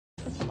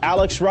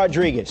Alex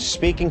Rodriguez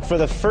speaking for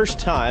the first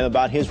time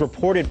about his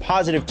reported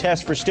positive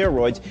test for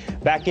steroids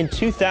back in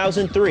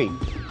 2003.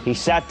 He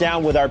sat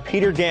down with our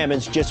Peter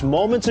Gammons just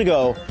moments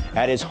ago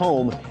at his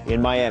home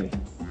in Miami.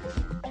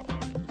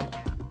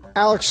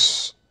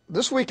 Alex,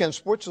 this weekend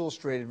Sports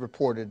Illustrated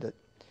reported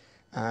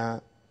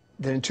that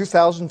in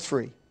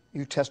 2003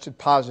 you tested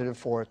positive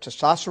for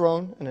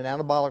testosterone and an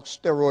anabolic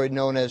steroid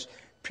known as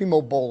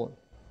primobolan.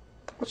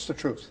 What's the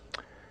truth?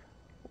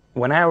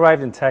 When I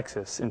arrived in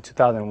Texas in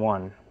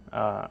 2001,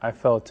 I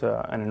felt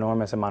an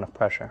enormous amount of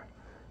pressure.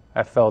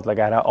 I felt like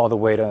I had all the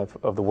weight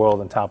of the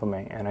world on top of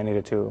me, and I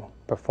needed to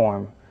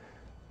perform,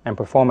 and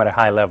perform at a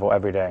high level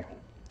every day.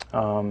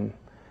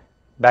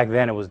 Back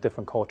then, it was a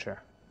different culture.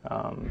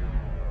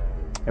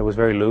 It was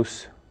very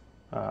loose.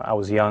 I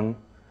was young.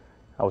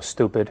 I was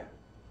stupid.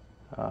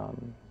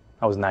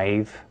 I was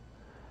naive,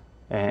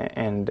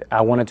 and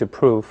I wanted to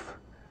prove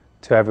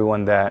to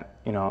everyone that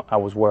I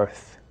was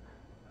worth.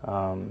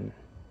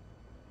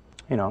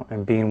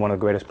 And being one of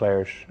the greatest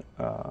players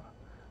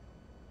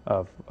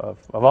of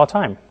all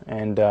time.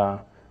 And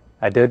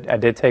I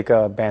did take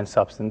a banned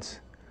substance,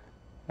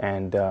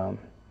 and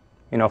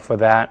for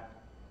that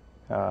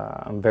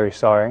I'm very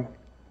sorry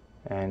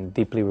and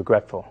deeply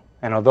regretful.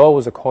 And although it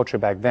was a culture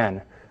back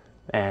then,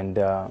 and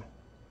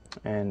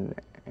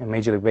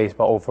Major League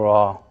Baseball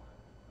overall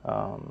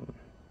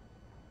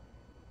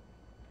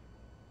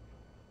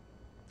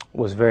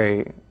was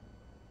very.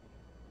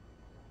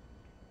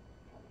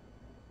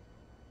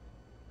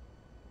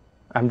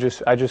 I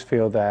just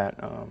feel that,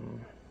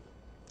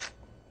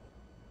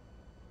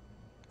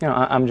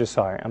 I'm just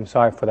sorry. I'm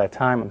sorry for that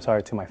time. I'm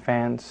sorry to my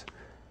fans.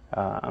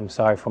 I'm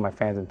sorry for my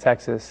fans in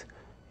Texas.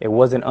 It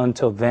wasn't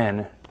until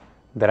then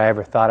that I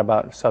ever thought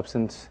about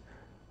substance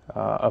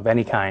of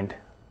any kind.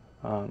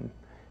 And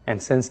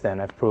since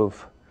then, I've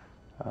proved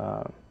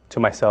to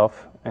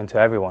myself and to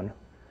everyone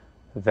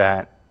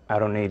that I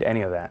don't need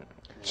any of that.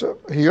 So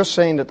you're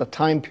saying that the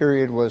time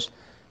period was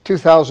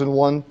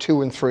 2001,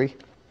 2, and 3?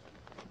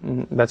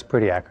 That's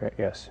pretty accurate,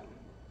 yes.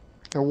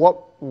 And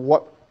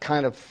what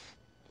kind of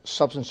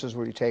substances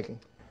were you taking?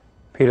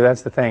 Peter,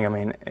 that's the thing. I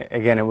mean,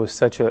 again, it was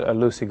such a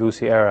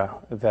loosey-goosey era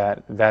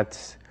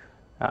that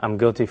I'm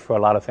guilty for a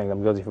lot of things.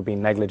 I'm guilty for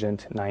being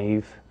negligent,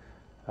 naive,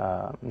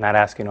 not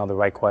asking all the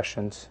right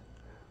questions.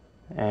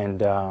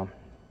 And to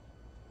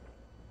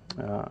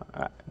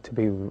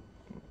be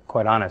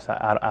quite honest,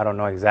 I don't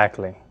know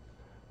exactly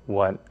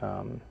what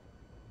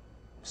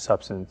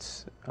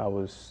substance I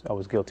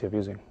was guilty of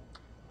using.